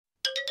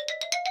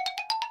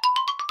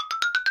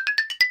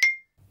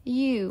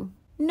U.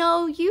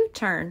 No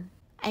U-turn.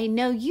 A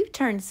no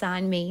U-turn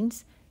sign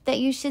means that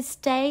you should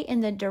stay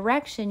in the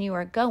direction you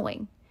are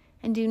going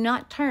and do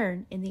not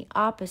turn in the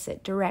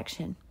opposite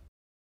direction.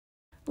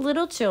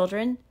 Little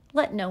children,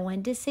 let no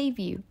one deceive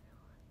you.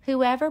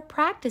 Whoever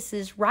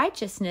practices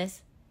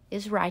righteousness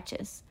is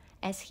righteous,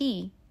 as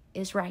he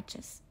is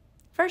righteous.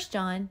 1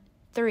 John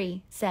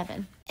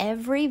 3:7.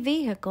 Every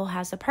vehicle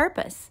has a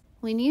purpose.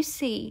 When you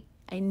see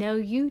a no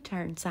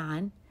U-turn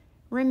sign,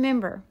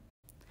 remember,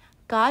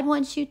 God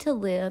wants you to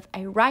live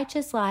a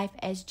righteous life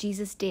as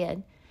Jesus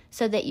did,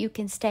 so that you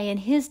can stay in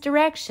his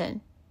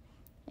direction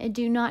and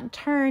do not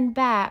turn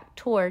back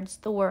towards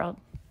the world.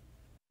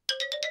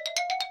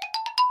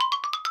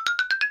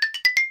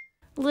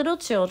 Little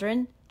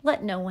children,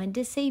 let no one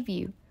deceive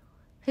you.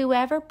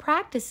 Whoever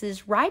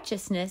practices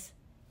righteousness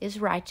is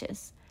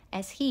righteous,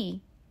 as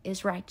he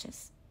is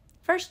righteous.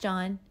 1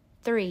 John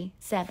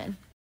 3:7.